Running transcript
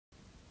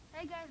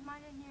Hey guys,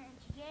 MyInMinecraft here, and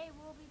today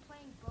we'll be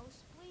playing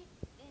Spleef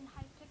in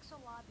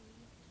Hypixel Lobby.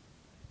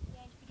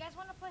 And if you guys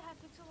want to play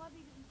Hypixel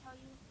Lobby, we can tell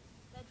you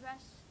the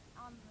address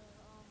on the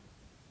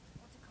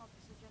what's it called?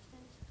 The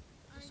suggestions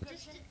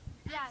description.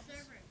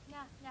 Server.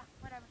 Yeah,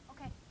 whatever.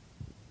 Okay,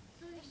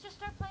 So let's just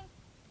start playing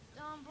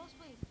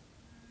Spleef.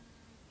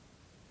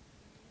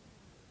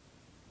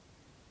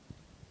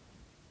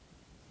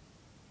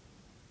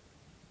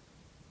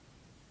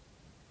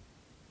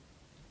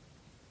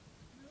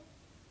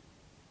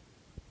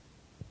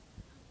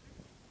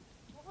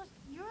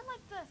 You're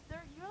like the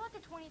third. You're like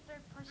the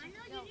 23rd person. I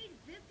know to go. you need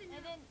VIP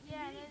And then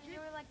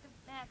you were like the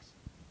max.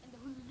 And the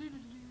I'm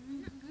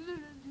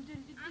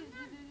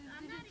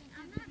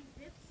not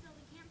VIP, so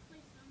we can't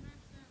play some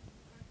maps that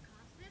are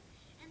cost VIP.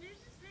 And there's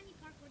this tiny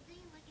parkour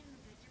thing like in the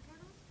vector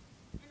portals,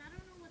 and I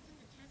don't know what's in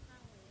the chest all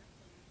the way up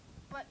there.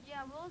 But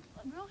yeah,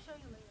 we'll show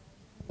you later.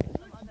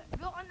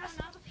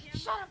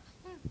 Shut up!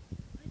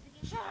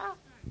 Shut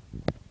up!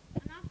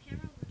 I'm off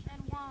camera.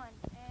 And one.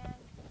 And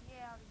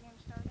yeah, the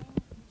game's starting.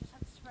 You just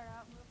have to spread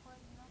out real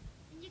quick, you know?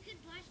 And you could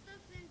buy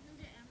stuff in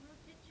the emerald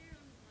picture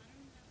on the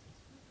bottom. That's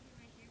supposed to be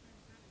right here, but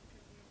it's not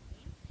because we're in the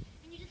game.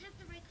 And you just have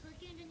to right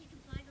click it, and then you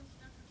can buy those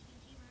stuff from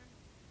TNT Run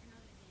and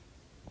other games.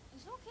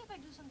 Is it okay if I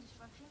do some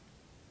destruction?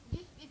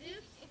 If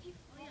you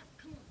oh yeah,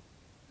 come on.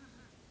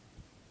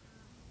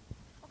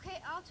 Okay,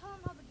 I'll tell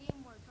them how the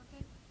game works,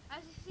 okay?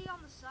 As you see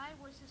on the side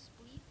where it says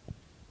Spleef,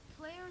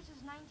 players is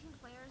 19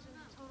 players in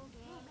the total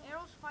game.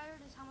 Arrows fired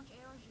is how much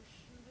arrows you're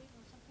shooting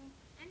or something.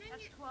 And then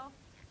that's 12.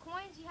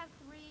 Coins, you have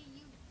 3.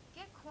 You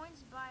get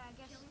coins by, I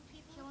guess,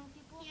 killing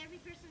people. Yeah, every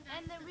person does.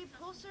 And then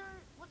repulsor,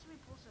 what's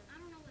repulsor? I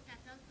don't know what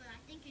that does, but I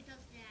think it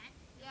does that.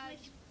 Yeah, it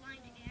makes you fly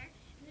in the air,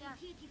 and then the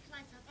TNT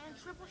flies up. And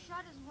triple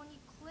shot is when you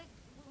click,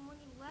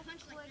 when you left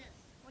punch click, like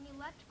this. when you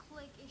left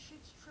click, it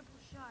shoots triple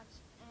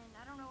shots. And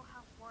I don't know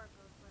how far it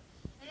goes, but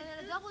and then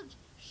a double.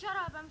 Shut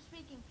up, I'm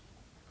speaking.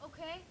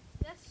 Okay,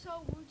 that's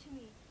so rude to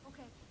me.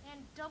 Okay,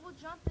 and double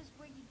jump is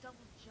where you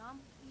double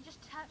jump. You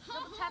just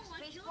double tap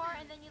spacebar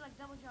and then you like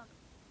double jump.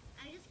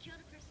 I just killed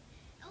a person.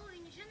 Oh,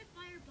 and you're trying to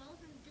fire balls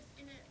and just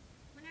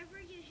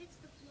whenever it hits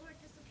the floor, it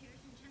disappears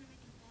and trying to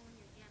make it fall in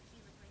your gap. See,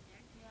 like right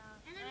there.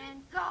 Yeah. And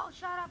go.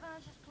 Shut up and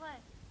let's just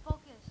play.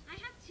 Focus. I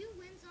have 2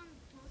 wins on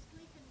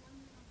Spleef and 1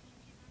 win on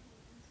TNT Run.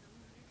 We'll win some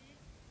other day.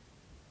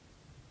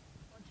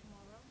 Or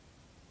tomorrow.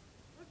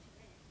 Or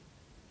today.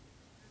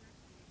 Not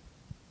today.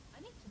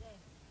 I think today.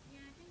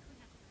 Yeah, I think we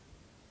have to.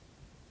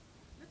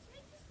 Let's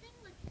make this thing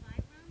like 5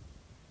 rounds,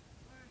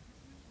 or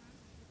as much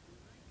rounds as we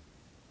feel like.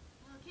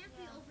 Well, it can't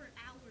be over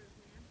hours,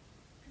 man,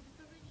 because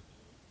it's already 8.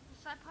 The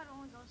side pod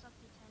only goes up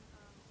to 10.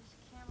 This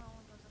camera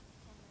only goes up to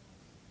 10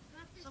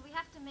 minutes. So we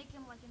have to make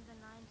him like in the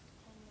 9 to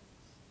 10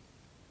 minutes.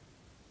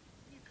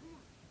 Yeah, come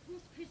on.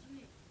 Who's Chris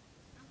me?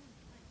 I want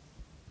to play.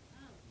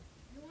 Oh,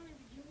 you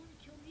wanna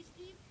kill me,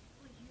 Steve?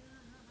 Oh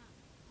yeah.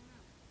 Oh no.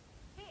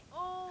 Hey,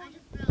 oh. I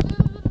just fell.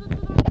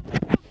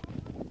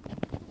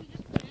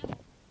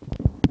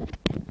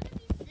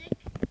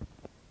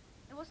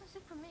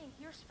 Sick for me.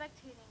 You're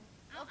spectating.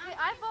 Okay,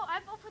 I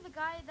vote for the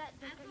guy that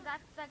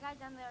guy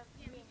down there.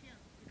 Yeah, me too.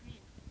 The green.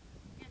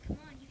 Yeah, come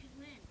on, you can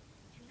win.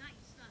 If you're not,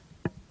 you suck.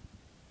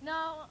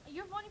 No,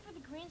 you're voting for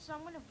the green, so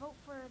I'm gonna vote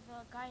for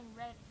the guy in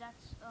red.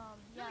 That's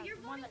yeah. No, you're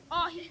the one voting.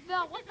 oh, he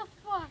fell. What the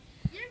fuck?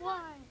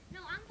 Why?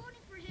 No, I'm voting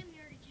for him.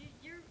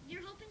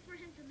 You're hoping for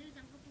him to lose.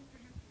 I'm hoping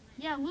for him to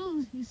win. Yeah,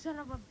 lose. You son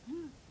of a.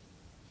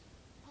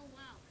 Oh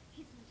wow,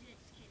 he's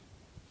legit. Just kidding.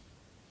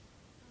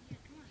 Oh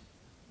yeah, come on.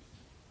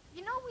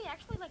 You know, we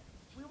actually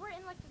we were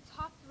in like the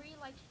top 3.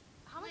 Like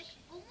how much?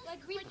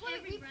 We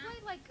played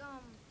like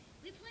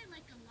We played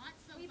like a lot.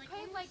 So we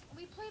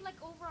played like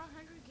over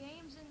 100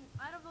 games, and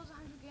out of those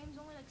 100 games,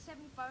 only like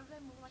 75 of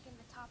them were like in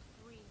the top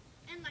 3.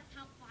 And like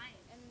top 5.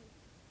 And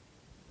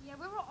yeah,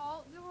 we were.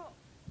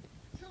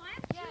 So I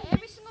have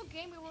every single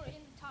game we were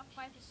in the top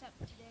 5 except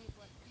today,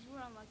 but because we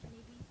were unlucky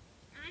maybe.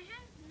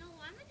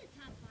 I'm in the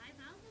top 5.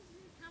 I was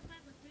in the top 5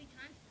 like 3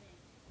 times today.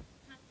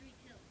 Top 3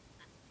 too.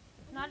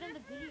 Not in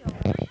the video.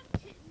 I have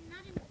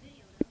not in the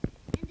video though.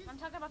 And I'm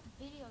talking about the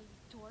video, you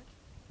dork.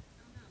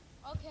 Oh no.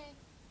 Okay.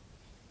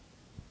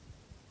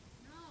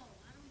 No,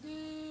 I don't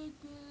know.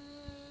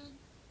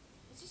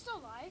 Is he still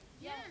alive?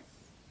 Yes.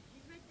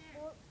 He's right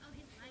there. Oh,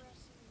 he's alive.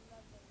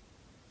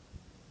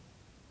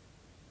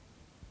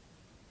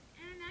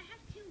 And I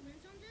have 2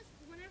 wins on this.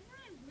 Whenever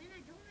I win,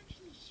 I don't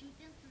actually shoot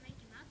them to make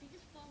him out. They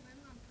just fall in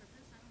on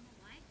purpose. I don't know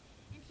why.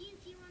 And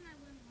TNT Run, I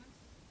won once.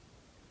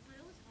 But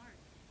it was hard.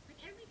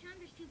 Like every time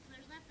there's 2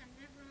 players left, I'm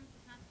never on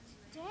the top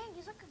 3. Dang,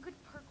 he's like a good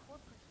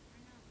parkour person. I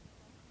know.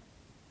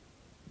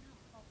 No.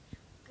 Oh,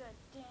 good.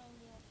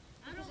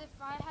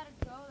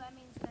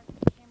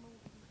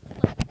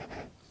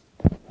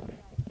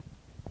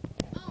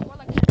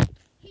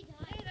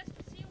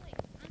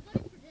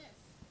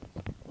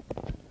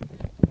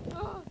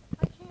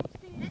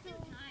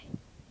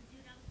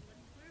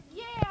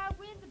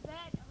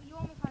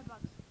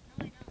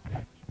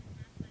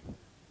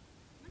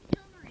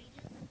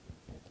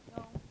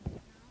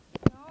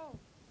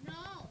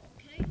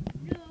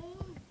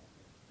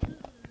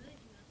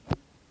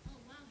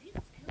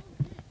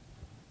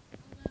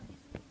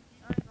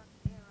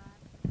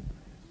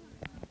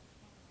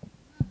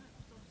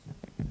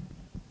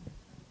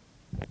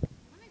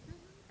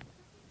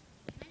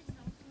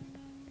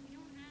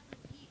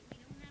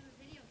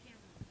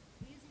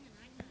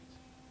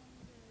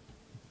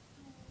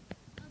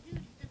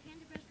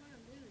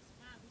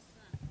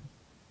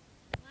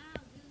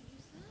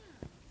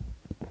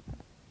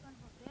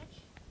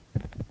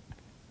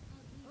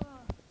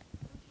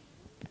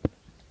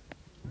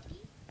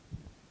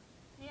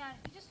 God,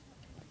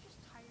 if you're just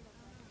tired of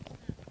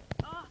that.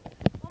 Oh,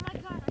 Oh my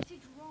God, I see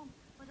Jerome,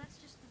 but that's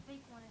just the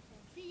fake one, I think.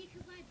 see, you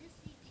could buy this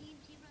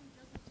TNT run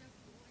double jump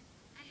board.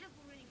 I have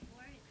already 4.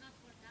 It costs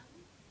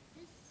 4,000.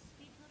 This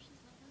speed potion,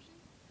 slow potion.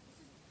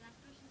 This is fast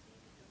potion, so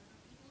you can throw it on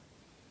people.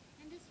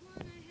 And this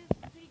one I have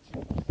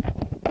 32%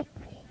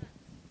 triple shots.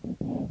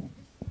 And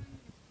this one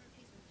is per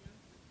piece of jump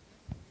like this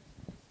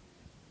and this and this and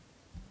this.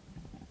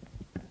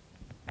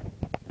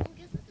 Oh,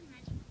 guess what the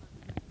magic club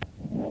is?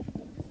 If the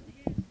blue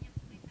disappears, you have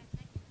to wait 5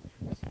 seconds.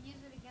 Just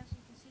use it against so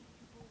you can see the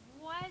people.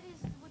 What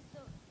is with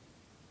the...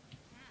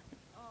 Tap.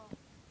 Oh.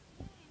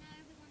 Yay, now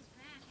everyone's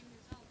back and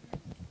there's all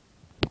this.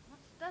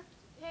 What's that?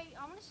 Hey,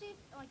 I want to see if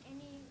like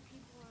any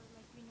people are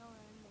like we know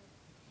are in there.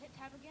 Hit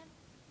tab again.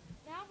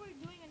 Now we're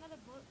doing another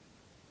book.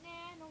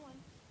 Nah, no one.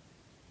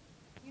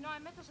 You know,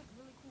 I met this like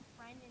really cool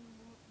friend in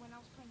when I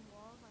was playing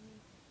Walls. I mean,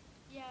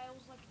 yeah, it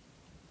was like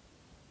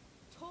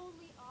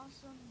totally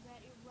awesome that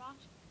it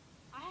rocked.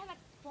 I had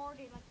like 4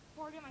 days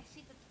in my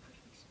seat that the push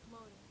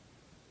exploded.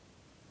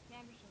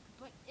 Yeah,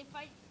 but if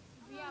I,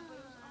 yeah, but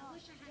it was. I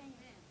wish I had dang it.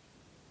 this.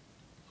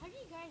 How do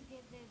you guys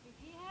get this? If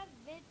you have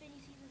this and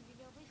you see this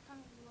video, please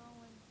comment below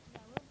and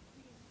yeah, we'll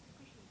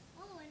appreciate it.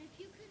 Oh, and if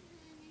you could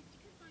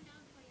find out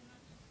how you're not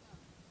too slow.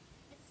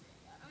 It's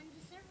on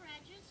the server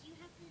address. You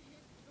have to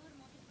go to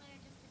multiplayer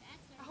just to add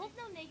server. I hope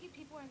no naked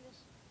people are in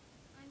this.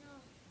 I know.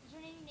 Is there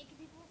any naked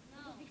people?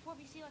 No. Because before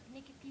we see like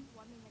naked people,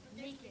 I mean like But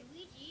there's naked.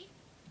 Luigi.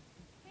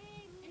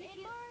 Hey, And if and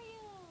you-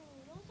 Mario.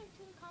 Those are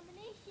two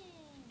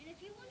combinations. And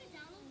if you want to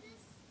download this,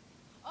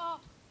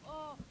 Oh,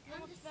 you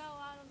I'm almost just- fell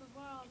out of the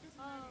world. it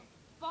doesn't matter.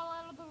 Fall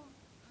out of the.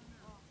 Oh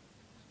no. Oh,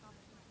 just stop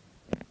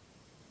it.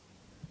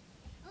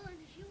 Oh, and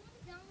if you want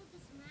to download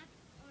this map,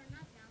 or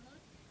not download,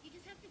 you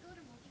just have to go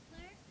to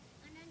multiplayer,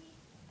 and then you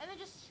And then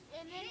just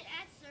hit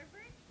add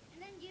server, and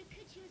then you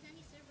could choose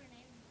any server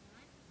name you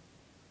want.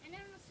 And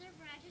then on the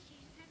server address, you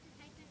just have to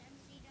type in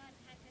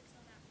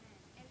mc.hypixel.net,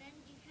 and then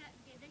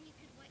then you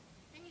could wait.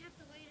 Then you have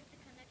to wait if the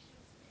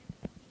connections,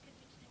 if you could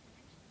reach the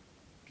connection,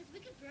 because we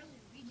could barely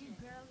reach you it.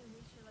 barely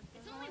reach it. Like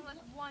It's there's only only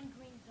like one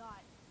green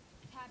dot.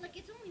 Tap Like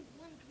it. it's only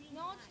one green.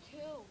 No, dot. it's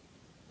 2.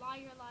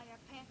 Liar, liar,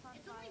 pants on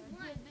It's fire. only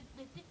one.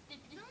 It's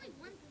It's only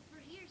one for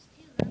here's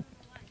too. I don't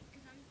know why.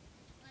 Because I'm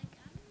like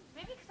I don't know.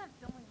 Maybe because I'm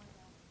filming right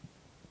now.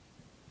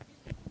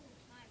 There's people who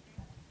fly,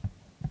 man.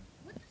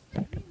 What does the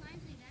green line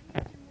say? That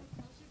means they're more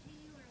closer to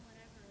you or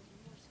whatever, or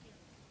more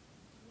skilled.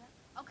 Yeah.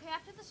 Okay,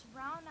 after this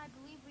round, I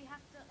believe we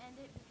have to end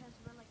it because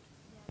we're like,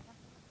 yeah, that's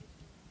the 50.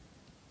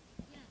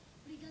 Yeah.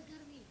 What do you guys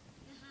got to me?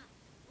 Yeah.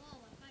 Whoa,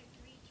 I fired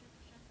 3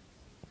 triple shots at the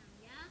same time.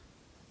 Yeah.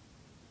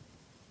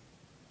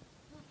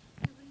 Oh,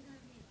 yeah. What do you got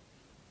to me?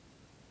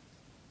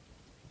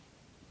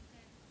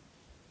 Okay.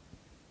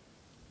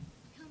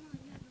 Come on,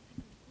 you have no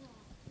people. Whoa.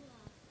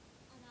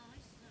 Oh wow, I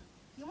suck.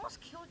 You almost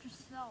killed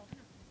yourself.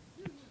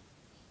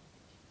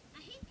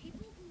 I hate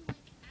people who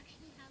like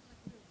actually have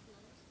like real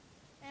clothes.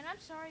 And I'm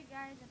sorry,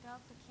 guys, about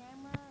the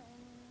camera.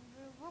 And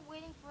we're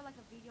waiting for like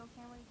a video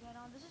camera to get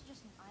on. This is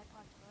just an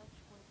iPod Touch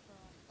with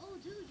Oh,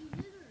 dude, you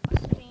litter. a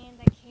stand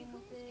that came You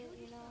with almost it, killed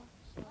you know.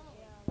 yourself. So Oh.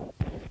 yeah, that's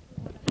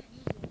basically what I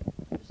use it.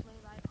 Just lay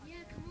the iPod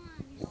Yeah, there. come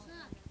on, you know,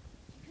 suck.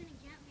 You couldn't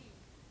get me.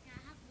 Yeah,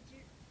 I have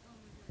legit. Oh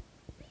my god.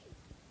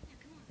 Yeah,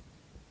 come on.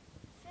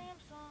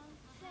 Samsung,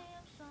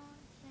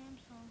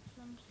 Samsung,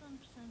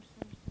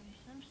 Samsung,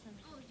 Samsung.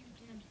 Oh, you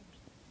did.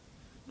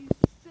 You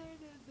son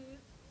of a.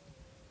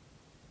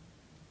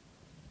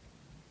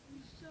 You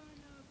son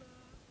of a.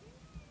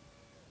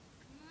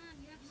 Come on,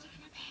 you have no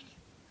chance.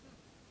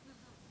 Come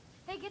on.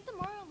 Hey, get the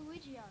Mario and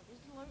Luigi out. Is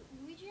the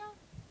Luigi out?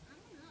 I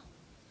don't know.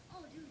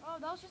 Oh, dude. Oh,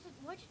 that was just a.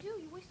 What'd you do?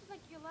 You wasted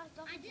like your last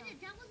double I jump.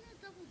 didn't. That wasn't a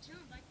double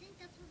jump. I think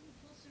that's what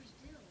impulsors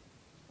do.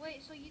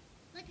 Wait, so you.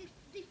 Like if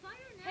they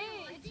fire now,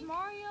 Hey, I it's think.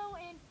 Mario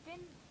and Finn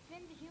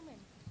the Human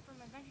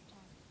from Adventure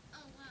Time.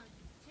 Oh wow.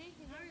 See,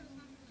 you Mario's know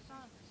not the from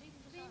song. See,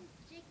 the Finn,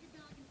 song. Jake the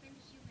dog, and Finn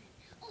the human.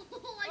 Oh,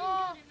 I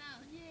Oh, got him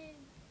out. yeah.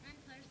 9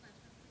 players left.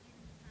 Don't forget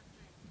in the top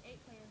 5.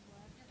 8 players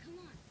left. Yeah, come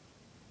on.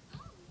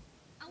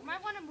 Oh. You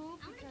might want to move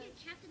I want to because.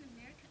 get Captain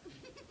America.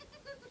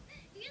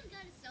 You guys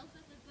got himself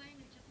after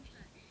firing a triple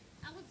shot.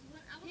 I was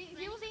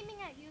He was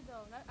aiming at you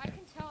though. I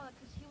can tell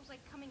because he was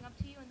like coming up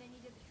to you and then he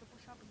did the triple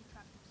shot, but he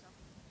trapped himself.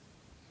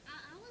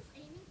 I was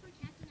aiming